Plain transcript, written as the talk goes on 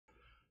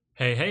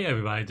Hey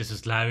everybody, this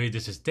is Larry.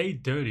 This is day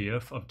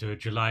 30th of the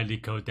July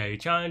Leetcode Day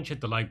Challenge. Hit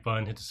the like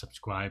button, hit the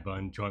subscribe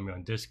button, join me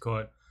on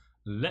Discord.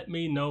 Let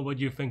me know what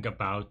you think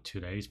about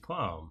today's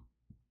problem.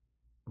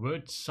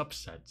 Word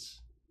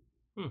subsets.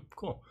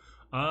 Cool.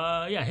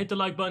 Yeah, hit the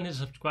like button, hit the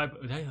subscribe.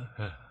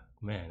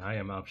 Man, I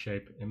am out of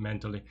shape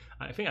mentally.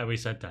 I think I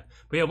reset that.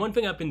 But yeah, one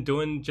thing I've been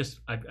doing,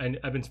 I've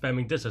been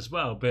spamming this as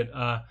well. But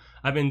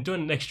I've been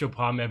doing an extra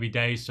problem every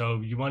day. So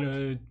if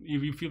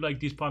you feel like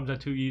these problems are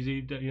too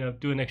easy,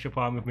 do an extra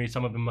problem with me.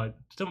 Some of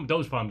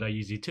those problems are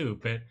easy too.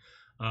 But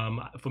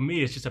for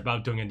me, it's just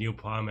about doing a new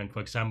problem. And for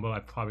example,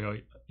 I've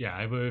already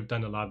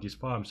done a lot of these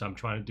problems. So I'm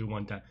trying to do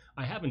one that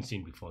I haven't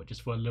seen before,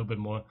 just for a little bit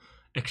more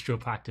extra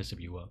practice, if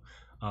you will.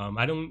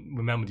 I don't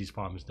remember these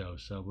problems though,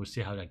 so we'll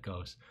see how that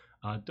goes.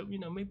 Maybe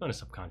on a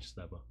subconscious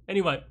level.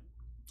 Anyway,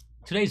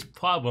 today's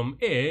problem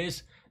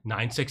is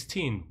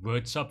 916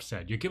 word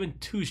subset. You're given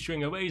two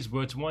string arrays,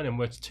 words 1 and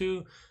words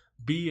 2.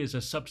 B is a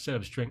subset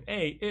of string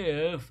A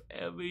if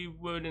every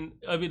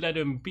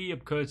letter in B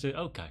occurs in.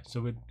 Okay,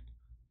 so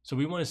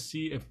we want to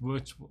see if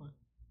words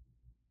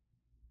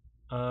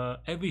 1.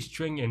 Every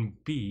string in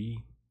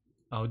B,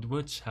 the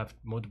words have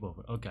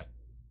multiple. Okay.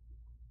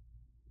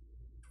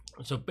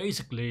 So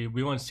basically,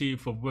 we want to see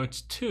for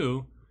words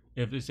 2,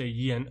 if it's a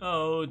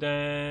YNO,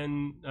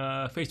 then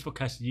Facebook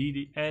has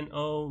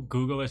YNO,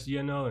 Google has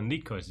YNO, and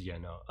Leetcode has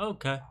YNO.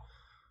 Okay.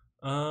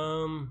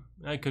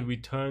 I could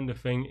return the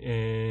thing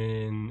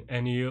in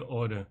any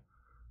order.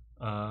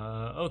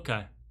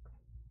 Okay.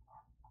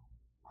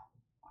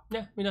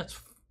 Yeah, I mean that's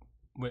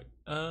wait.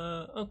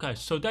 Okay.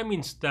 So that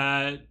means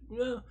that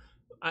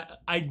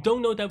I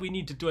don't know that we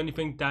need to do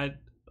anything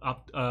that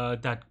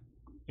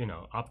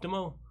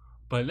optimal.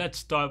 But let's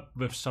start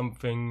with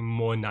something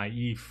more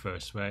naive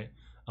first, right?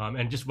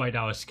 And just write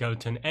our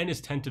skeleton. N is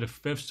 10 to the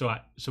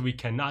 5th, so we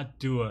cannot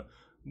do a,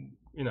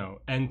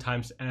 n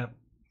times m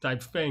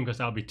type thing because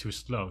that'll be too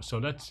slow. So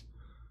let's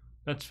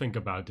think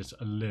about this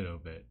a little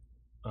bit.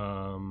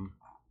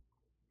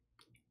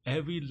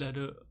 Every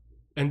letter,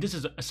 and this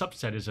is a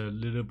subset, is a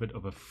little bit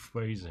of a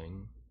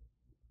phrasing.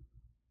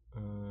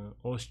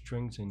 All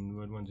strings in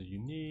word 1 are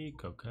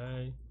unique.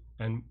 Okay,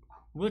 and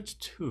words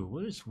 2.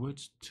 What is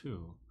words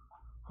 2?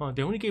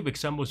 They only gave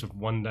examples of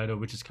one letter,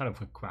 which is kind of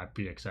a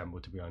crappy example,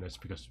 to be honest,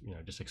 because,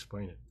 just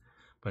explain it.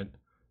 But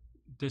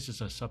this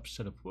is a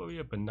subset of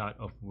warrior, but not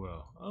of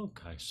world.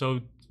 Okay, so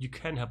you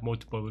can have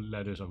multiple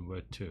letters on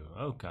word 2.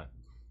 Okay.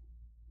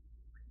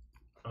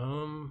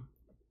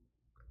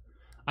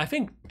 I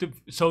think,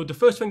 the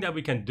first thing that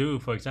we can do,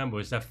 for example,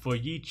 is that for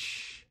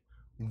each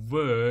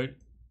word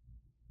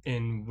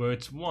in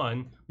words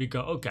 1, we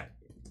go, okay,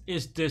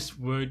 is this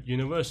word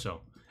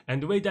universal? And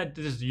the way that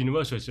this is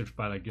universal is just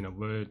by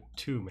word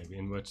 2, maybe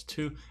in words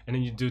 2, and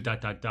then you do ...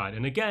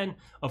 And again,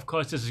 of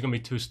course, this is gonna be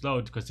too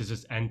slow because this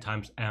is n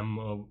times m,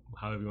 or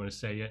however you want to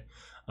say it.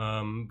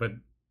 But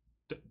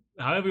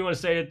however you want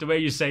to say it, the way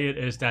you say it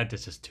is that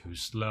this is too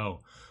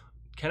slow.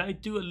 Can I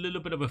do a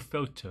little bit of a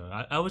filter?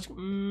 I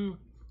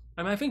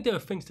think there are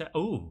things that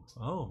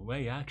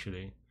wait,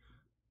 actually.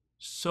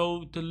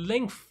 So the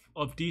length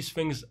of these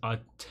things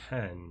are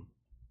 10,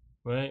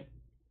 right?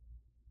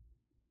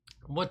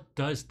 What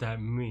does that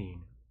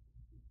mean?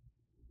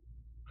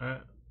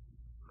 I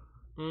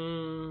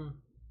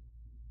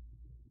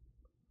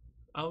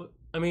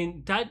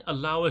mean, that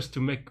allows us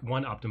to make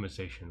one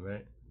optimization,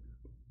 right?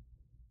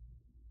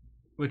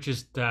 Which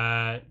is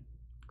that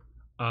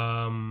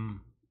does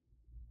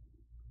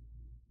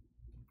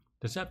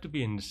it have to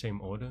be in the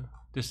same order?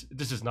 This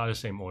is not the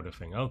same order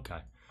thing.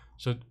 Okay,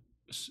 so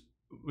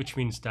which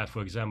means that,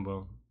 for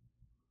example,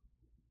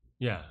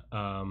 yeah,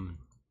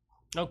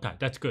 okay,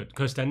 that's good,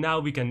 because then now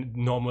we can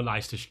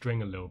normalize the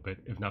string a little bit,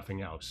 if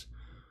nothing else.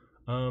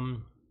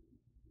 The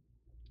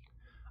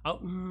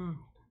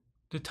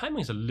timing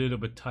is a little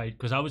bit tight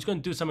because I was going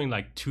to do something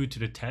like 2 to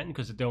the 10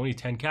 because there are only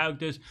 10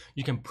 characters.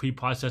 You can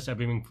pre-process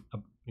everything,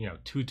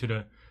 2 to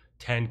the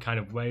 10 kind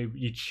of way.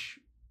 Each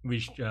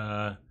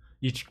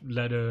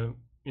letter,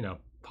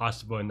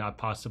 possible and not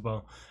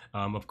possible.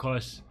 Of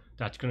course,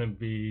 that's going to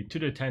be 2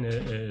 to the 10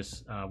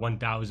 is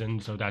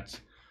 1,000, so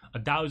that's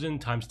 1,000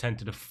 times 10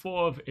 to the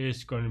 4th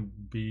is going to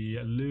be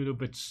a little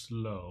bit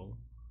slow.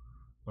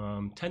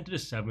 10 to the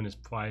 7 is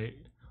probably,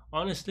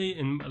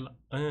 honestly,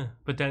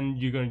 but then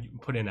you're going to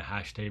put in a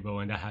hash table,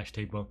 and that hash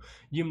table,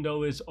 even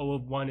though it's O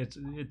of 1, it's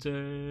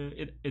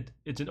an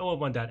O of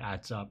 1 that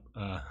adds up,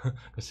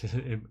 because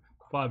it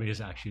probably is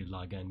actually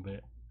log n,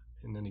 but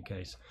in any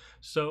case.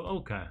 So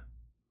okay,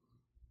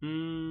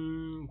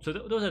 so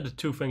those are the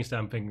two things that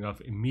I'm thinking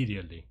of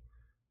immediately.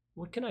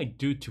 What can I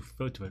do to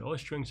filter it? All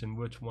strings in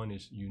words 1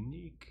 is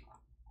unique.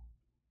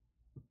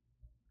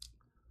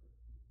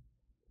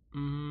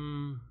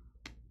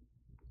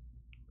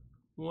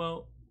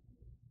 Well,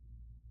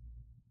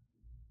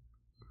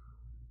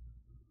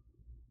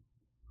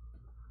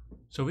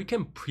 so we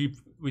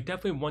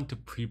definitely want to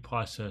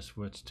pre-process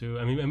words too.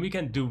 I mean, and we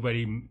can do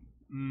very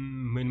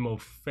minimal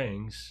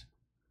things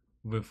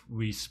with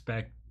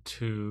respect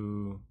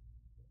to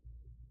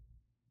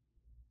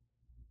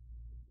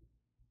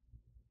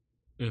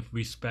with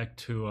respect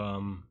to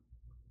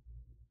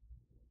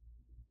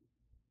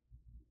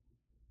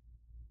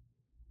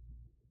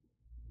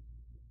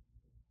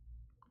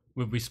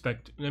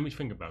let me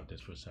think about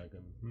this for a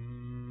second.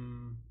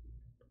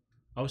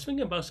 I was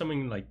thinking about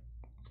something like,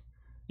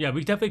 yeah,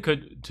 we definitely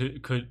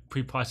could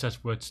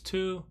pre-process words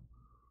too,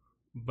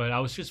 but I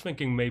was just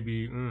thinking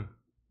maybe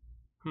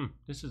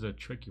this is a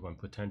tricky one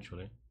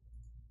potentially.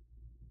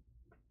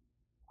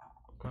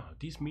 Wow,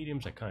 these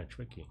mediums are kind of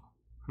tricky.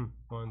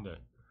 Wonder.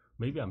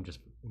 Maybe I'm just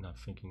not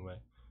thinking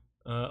right.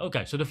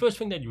 Okay, so the first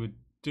thing that you would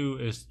do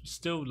is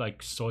still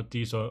like sort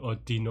these or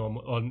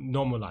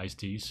normalize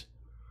these,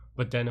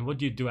 but then what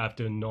do you do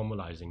after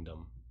normalizing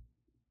them?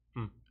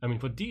 I mean,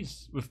 for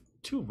these with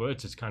two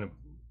words, it's kind of,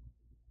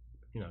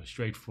 you know,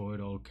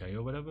 straightforward, okay,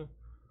 or whatever.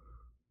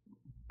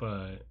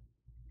 But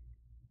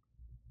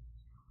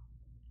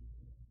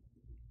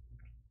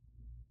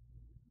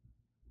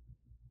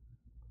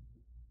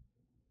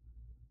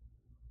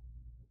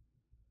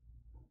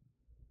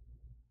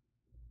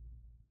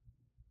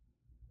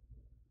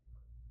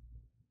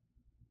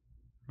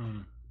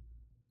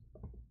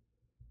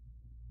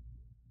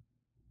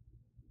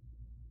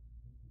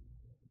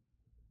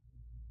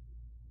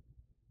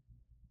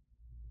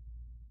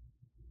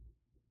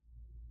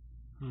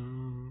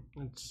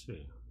let's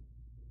see.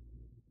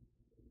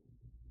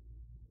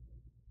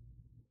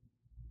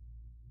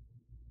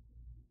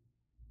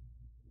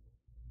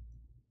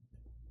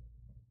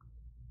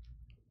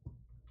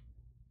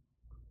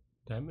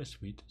 Did I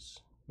misread this?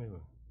 Maybe.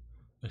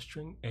 A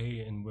string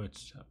A in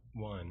words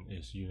 1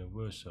 is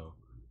universal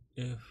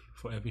if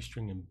for every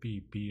string in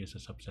B, B is a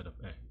subset of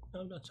A.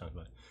 No, that sounds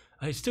right.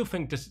 I still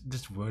think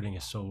this wording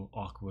is so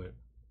awkward,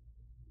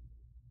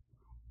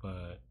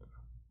 but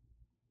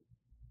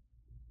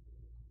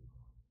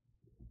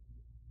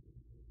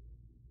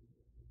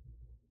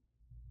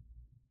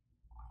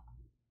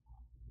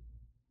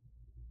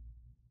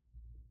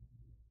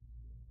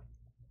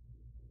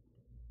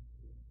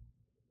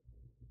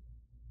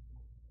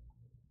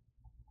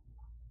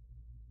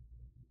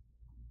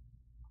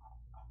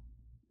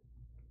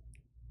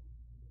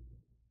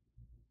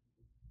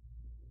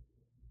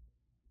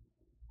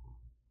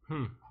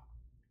hmm.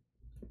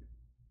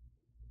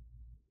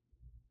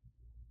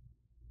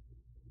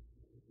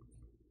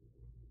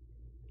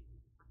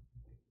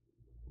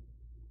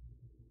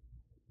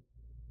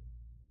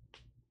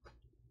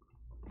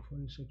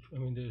 I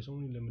mean, there's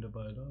only limited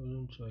by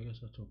 1,000, so I guess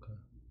that's okay.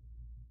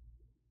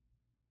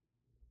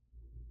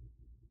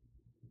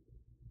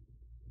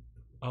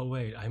 Oh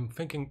wait, I'm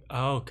thinking.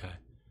 Oh, okay.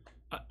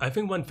 I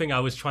think one thing I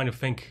was trying to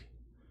think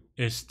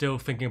is still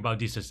thinking about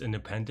these as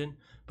independent,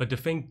 but the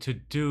thing to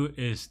do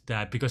is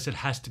that because it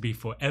has to be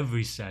for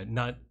every set,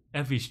 not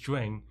every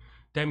string,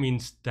 that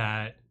means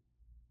that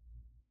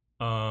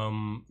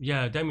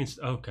yeah, that means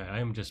okay, I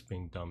am just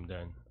being dumb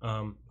then.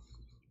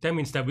 That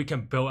means that we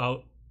can build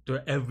out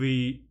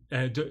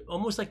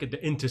almost like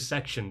the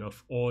intersection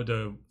of all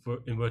the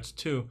in words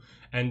 2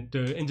 and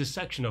the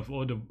intersection of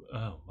all the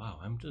wow,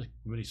 I'm just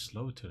really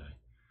slow today.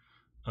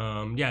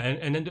 Yeah,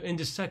 and then the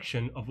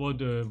intersection of all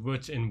the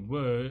words in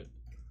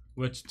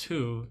words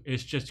 2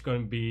 is just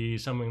going to be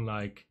something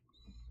like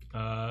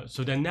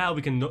so then now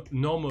we can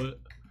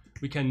normalize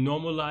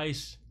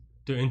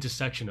the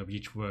intersection of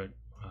each word.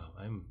 Wow,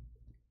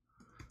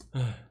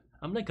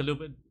 I'm like a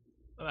little bit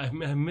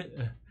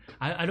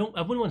I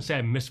wouldn't want to say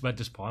I misread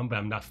this poem, but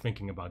I'm not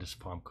thinking about this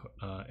poem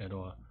at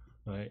all,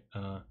 right?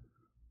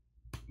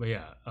 But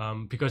yeah,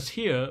 because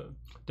here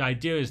the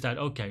idea is that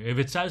okay, if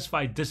it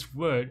satisfies this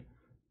word,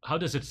 how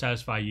does it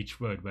satisfy each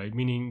word, right?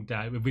 Meaning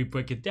that if we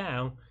break it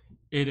down,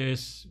 it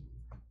is,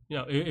 you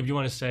know, if you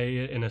want to say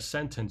it in a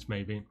sentence,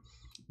 maybe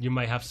you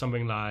might have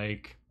something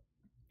like,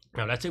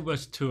 now let's say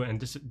verse 2, and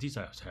these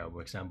are terrible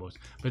examples,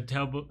 but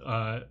terrible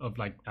of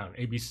like I don't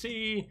know,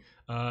 ABC,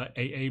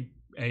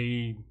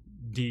 A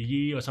D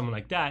E or something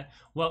like that.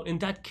 Well, in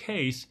that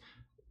case,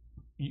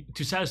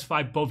 to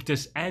satisfy both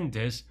this and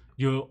this,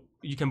 you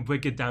can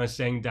break it down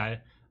saying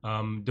that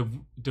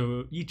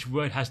the each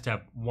word has to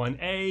have one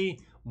A,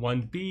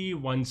 one B,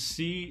 one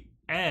C,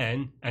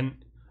 and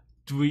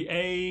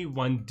 3A,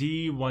 one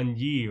D, one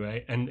E,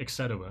 right, and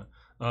etc.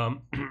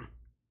 And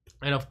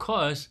of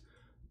course,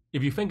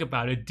 if you think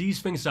about it, these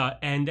things are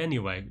and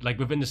anyway. Like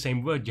within the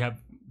same word, you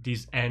have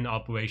these and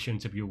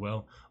operations, if you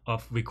will,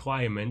 of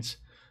requirements.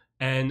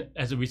 And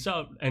as a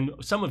result, and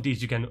some of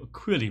these you can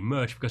clearly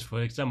merge because,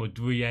 for example,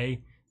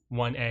 3A,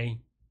 1A,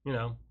 you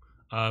know,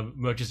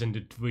 merges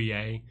into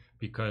 3A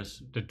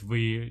because the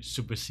 3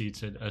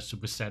 supersedes it, a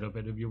superset of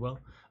it, if you will.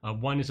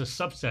 1 is a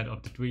subset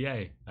of the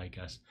 3A, I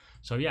guess.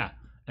 So yeah,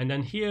 and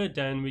then here,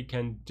 then we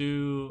can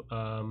do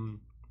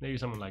maybe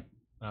something like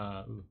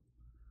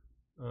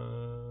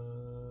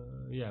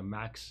yeah,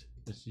 max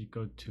is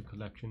equal to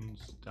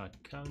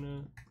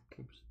collections.counter.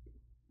 Oops.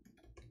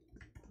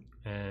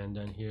 And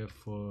then here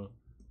for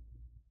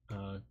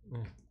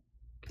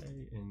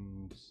okay,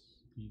 and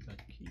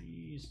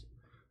c.keys,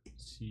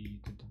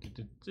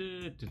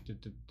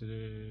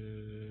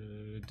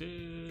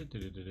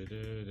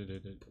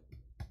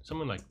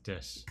 something like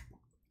this,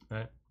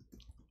 right?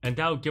 and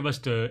that'll give us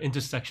the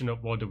intersection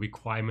of all the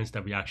requirements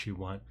that we actually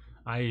want.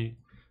 I've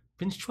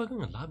been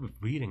struggling a lot with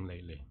reading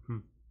lately.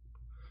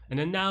 And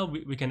then now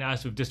we can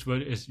ask if this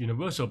word is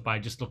universal by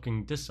just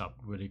looking this up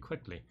really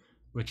quickly,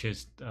 which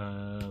is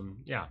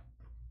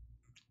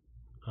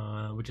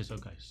which is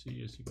okay.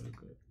 See is equal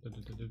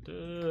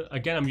to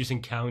again, I'm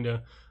using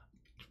counter,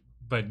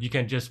 but you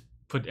can just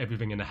put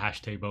everything in a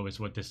hash table is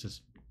what this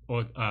is,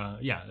 or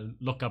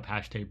look up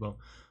hash table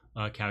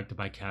character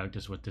by character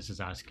is what this is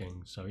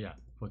asking. So yeah,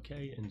 for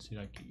K and C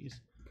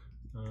keys.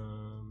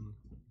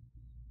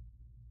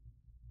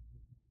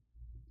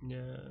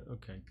 Yeah,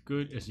 okay,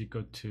 good is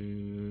equal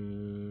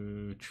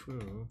to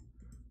true.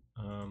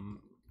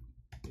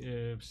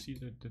 If C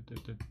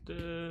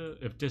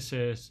if this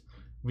is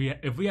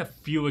if we have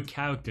fewer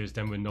characters,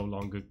 then we're no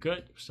longer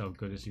good. So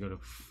good is equal to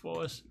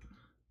false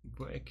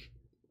break.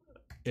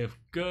 If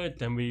good,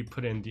 then we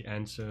put in the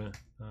answer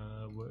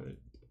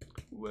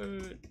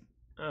word.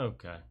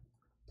 Okay.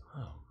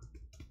 Oh.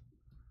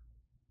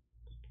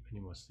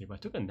 Any more sleep? I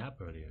took a nap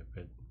earlier,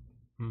 but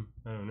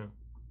I don't know.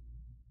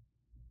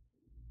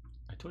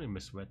 I totally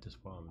misread this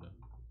form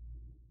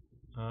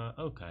though.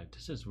 Okay,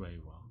 this is very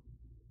well.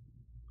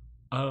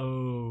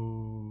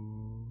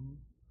 Oh,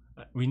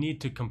 we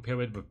need to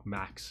compare it with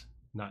max,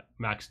 not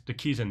max. The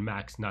keys in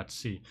max, not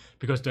C,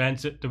 because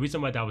the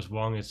reason why that was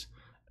wrong is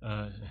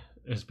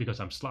because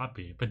I'm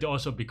sloppy, but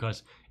also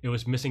because it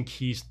was missing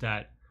keys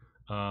that,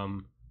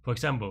 for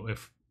example,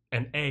 if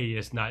an A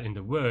is not in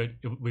the word,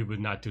 we would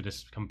not do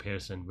this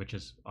comparison, which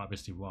is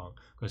obviously wrong.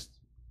 Because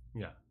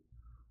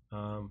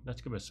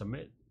let's give it a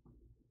submit.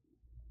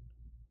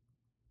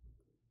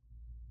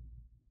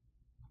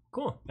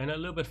 Cool, and a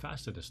little bit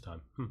faster this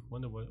time.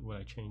 Wonder what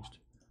I changed.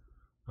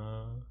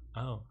 I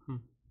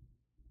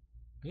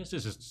guess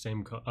this is the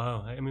same code.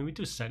 Oh, I mean, we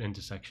do set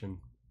intersection.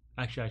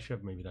 Actually, I should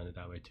have maybe done it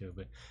that way too,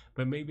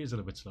 but maybe it's a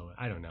little bit slower.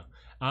 I don't know.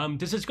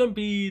 This is going to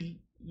be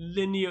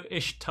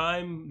linear-ish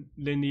time,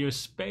 linear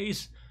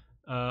space.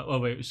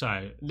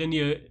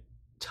 Linear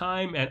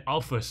time and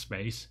alpha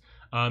space.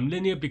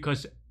 Linear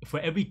because for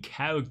every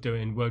character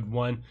in word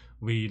 1,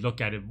 we look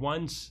at it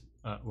once.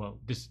 Well,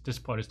 this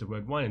part is the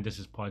word 1, and this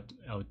is part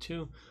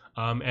L2.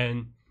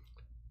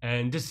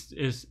 And this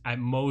is at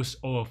most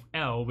O of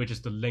L, which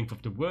is the length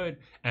of the word,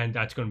 and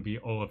that's going to be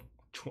O of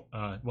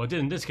well,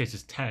 in this case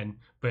it's 10,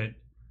 but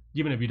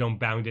even if you don't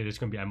bound it, it's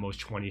going to be at most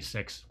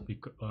 26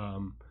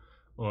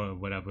 or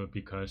whatever,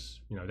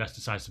 because that's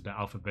the size of the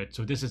alphabet.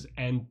 So this is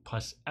N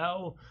plus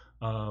L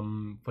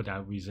for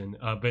that reason,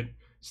 but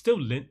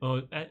still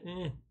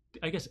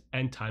I guess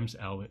N times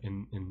L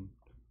in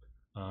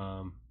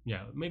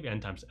maybe N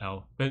times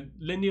L, but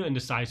linear in the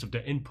size of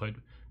the input,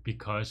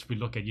 because we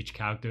look at each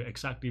character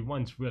exactly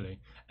once really,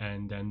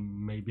 and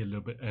then maybe a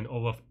little bit an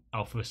O of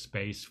alpha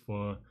space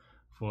for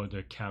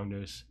the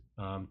counters,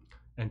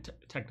 and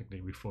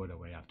technically we throw it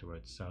away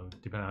afterwards. So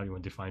depending on how you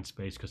want to define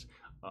space, because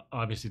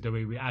obviously the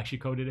way we actually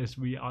code it is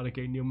we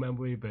allocate new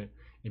memory, but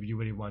if you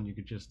really want, you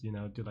could just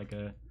do like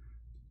a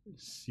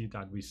C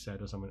dot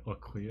reset or something, or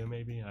clear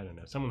maybe, I don't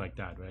know, something like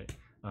that, right?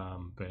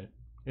 But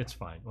it's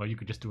fine, or you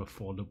could just do a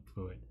for loop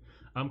through it.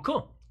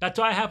 Cool, that's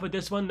all I have for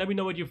this one. Let me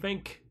know what you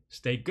think.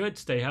 Stay good,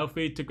 stay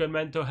healthy, to good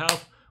mental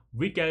health.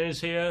 Weekend is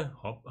here.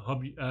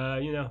 Hope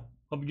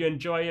you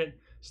enjoy it.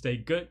 Stay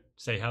good,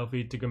 stay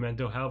healthy, to good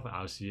mental health.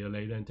 I'll see you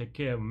later and take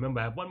care. Remember,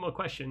 I have one more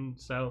question,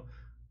 so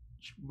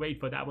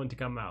wait for that one to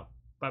come out.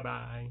 Bye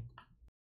bye.